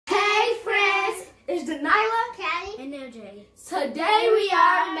is Denilah, Cali, and LJ. Today we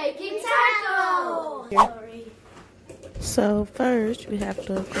are making tacos. So first we have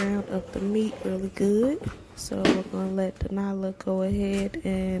to ground up the meat really good. So we're gonna let Denilah go ahead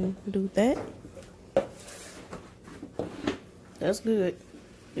and do that. That's good.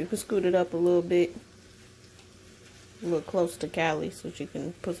 You can scoot it up a little bit. A little close to Cali so you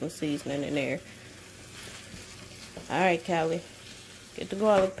can put some seasoning in there. Alright, Cali. Get the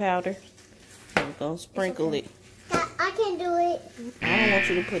garlic powder. I'm gonna sprinkle it. I can do it. I don't want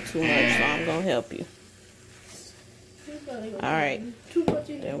you to put too much, so I'm gonna help you. Alright.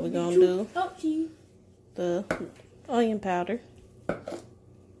 Then we're gonna do the onion powder.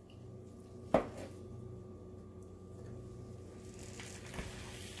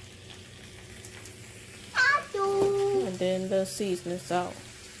 And then the seasoning salt.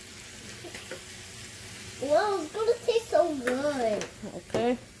 Wow, it's gonna taste so good.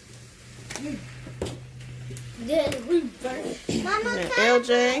 Okay. Then Mama, And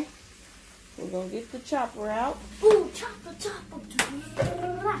LJ, we're gonna get the chopper out. Ooh, chopper.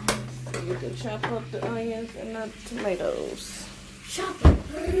 You can chop up the onions and the tomatoes. Chopper. and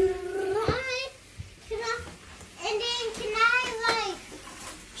then can I like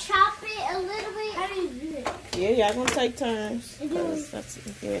chop it a little bit? How do you do it? Yeah, y'all gonna take turns.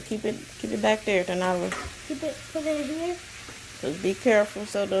 Yeah, keep it back there, then I will. Put it in here. Just be careful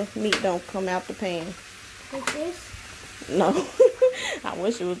so the meat don't come out the pan. Like this. No, I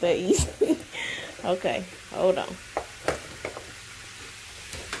wish it was that easy. Okay, hold on.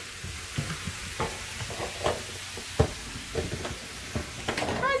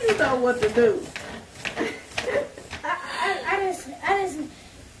 How you know what to do?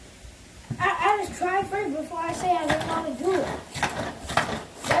 I just try first before I say I don't want to do it.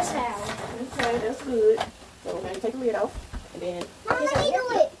 That's how. Okay, that's good. So we're gonna take the lid off, and then Mama, let me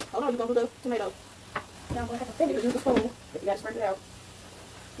do it. hold on, you're gonna do the tomatoes. Now I'm gonna have to You finish. can use the spoon, but you gotta scrape it out.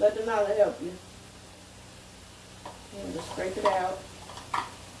 Let the Nala help you. And just scrape it out.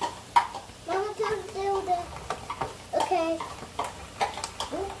 Mama, can I do that? Okay.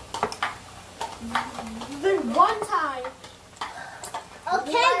 Then one time.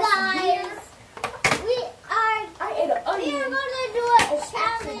 Okay, guys. We are I ate an we are onion. gonna do a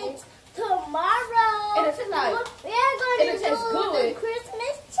challenge tomorrow. And it's like. We are going And to it do tastes the good.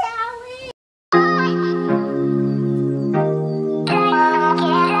 Christmas challenge.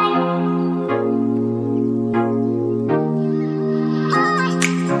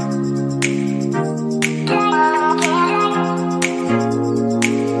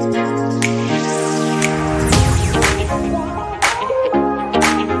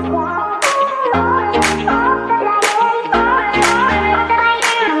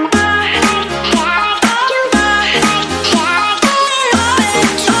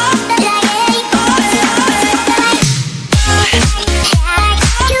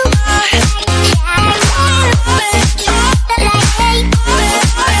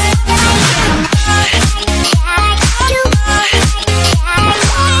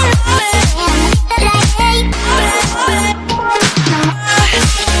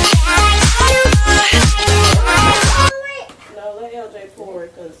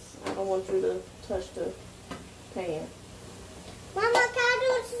 Mama, can I do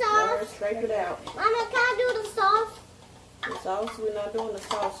the sauce? Scrape it out. Mama, can I do the sauce? The sauce, we're not doing the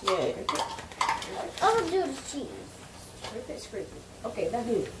sauce yet. I'm gonna do the cheese. Scrape it. Okay, that's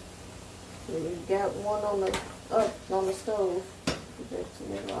good. So we got one on the stove. Put that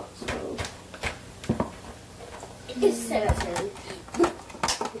tomato off the stove. It's sanitary.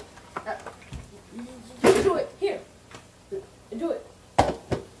 Do it. Here. Do it.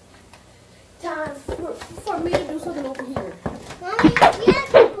 Time for me to do something over here. Mommy, you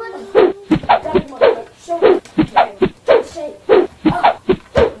have to put it. Show me. Shake.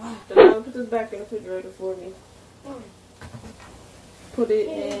 Put this back in the refrigerator for me. Put it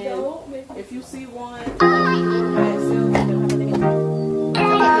in. If you see one,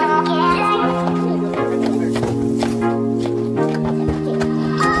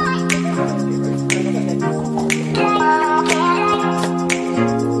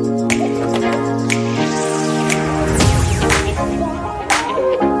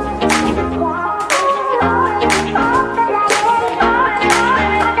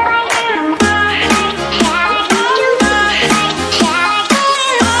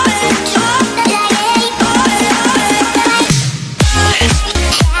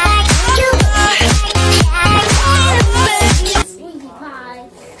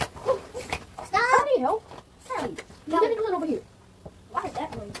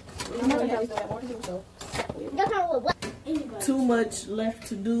 too much left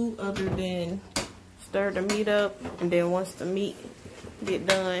to do other than stir the meat up, and then once the meat get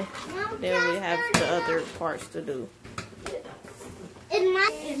done, then we have the other parts to do.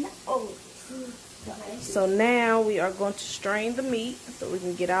 So now we are going to strain the meat so we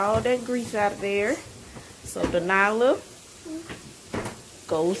can get all that grease out of there. So Denilah,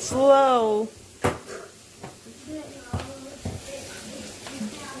 go slow.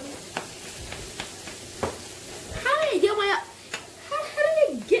 How did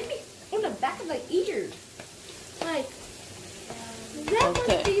it get me on the back of the ear? Like, that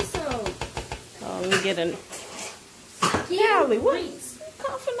must be so. Oh, let me get an. Cali, what?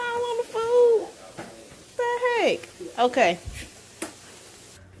 Coughing all on the food. The heck? Okay.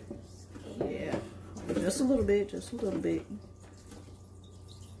 Yeah. Just a little bit. Just a little bit.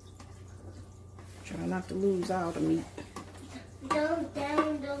 Try not to lose all the meat.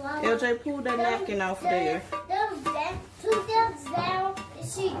 LJ, pull that napkin off there.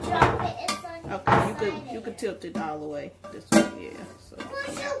 Okay, you could tilt it all the way this way, yeah. So. What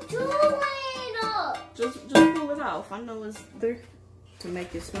you doing? Just pull it off. I know it's there to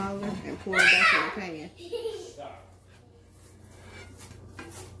make it smaller and pour it back in the pan.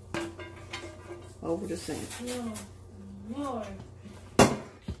 Over the sink. No. More.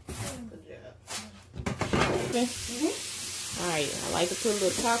 Good job. Okay. Alright, I like to put a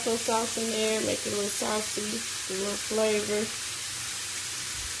little taco sauce in there, make it a little saucy, a little flavor.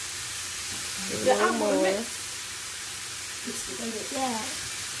 A little more. Yeah.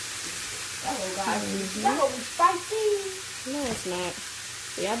 That whole spicy. No, it's not.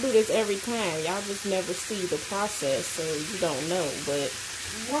 Y'all do this every time. Y'all just never see the process, so you don't know, but...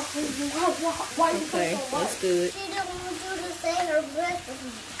 Why okay, that's good. She don't want you to say her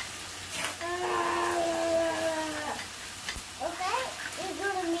recipe. Okay? It's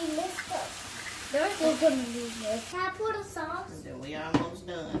gonna be mixed up. There's gonna be mixed. Can I put a sauce? And then we almost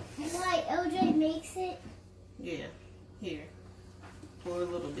done. Like LJ makes it? Yeah. Here. Pour a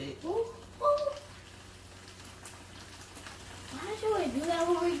little bit. Ooh, ooh. Why should we do that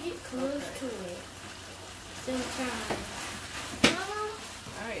when we get close to it? Same time. Mama?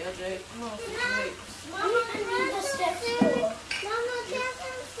 Alright, LJ, come on. Mama, there's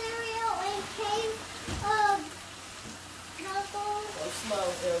some cereal and cake of knuckles. Oh, slow,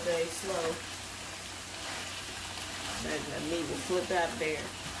 LJ, slow. That meat will flip out there.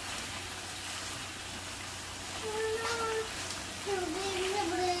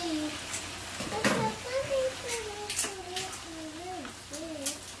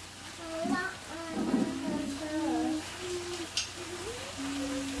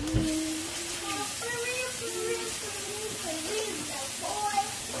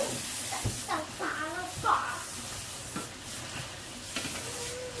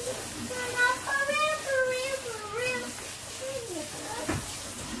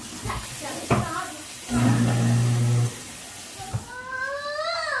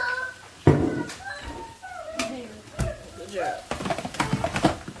 Good job.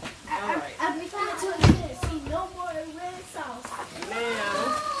 Alright. I'm making it to again. See, no more red sauce. Now,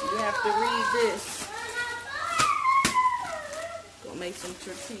 you have to read this. Gonna make some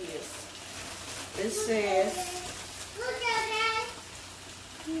tortillas. This says, Look at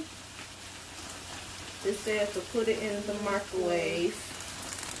this says to put it in the microwave.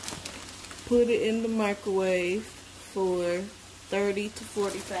 Put it in the microwave for 30 to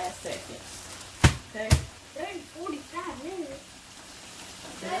 45 seconds. Okay? 30, 45 minutes.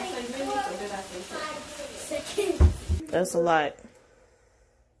 Did I say minutes or did I say seconds? Seconds. That's a lot.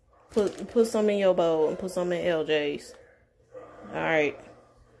 Put some in your bowl and put some in LJ's. Alright.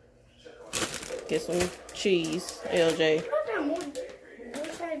 Get some cheese, LJ.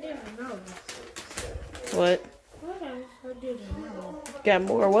 What? Got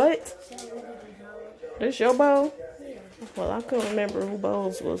more what? This your bowl? Well, I couldn't remember who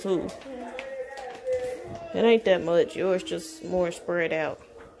bowls was who. It ain't that much. Yours just more spread out.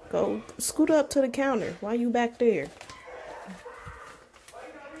 Go scoot up to the counter. Why you back there?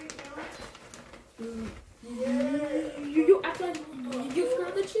 You act like you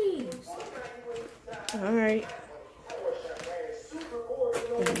forgot the cheese. Alright.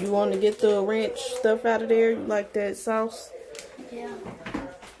 You want to get the ranch stuff out of there? You like that sauce? Yeah.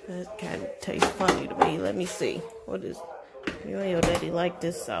 That kind of tastes funny to me. Let me see. What is... You and your daddy like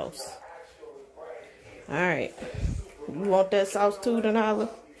this sauce. Alright. You want that sauce too, Denilah?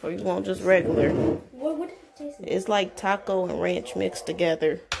 Or you want just regular? What did it taste like? It's like taco and ranch mixed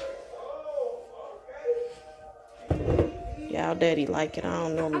together. Y'all daddy like it. I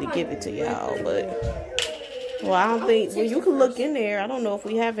don't normally give it to y'all, but... Well, I don't think... Well, you can look in there. I don't know if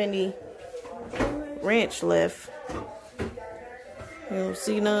we have any ranch left. You don't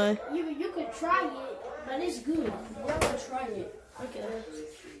see none? You could try it. But it's good. Y'all wanna try it. Okay.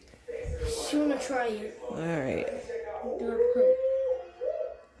 She wanna try it. Alright.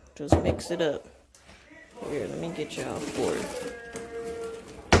 Just mix it up. Here, let me get y'all for it.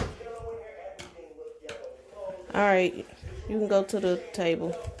 Alright, you can go to the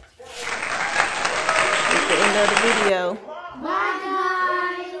table. That's the end of the video. Bye,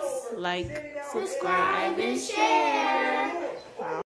 guys. Like, subscribe, and share.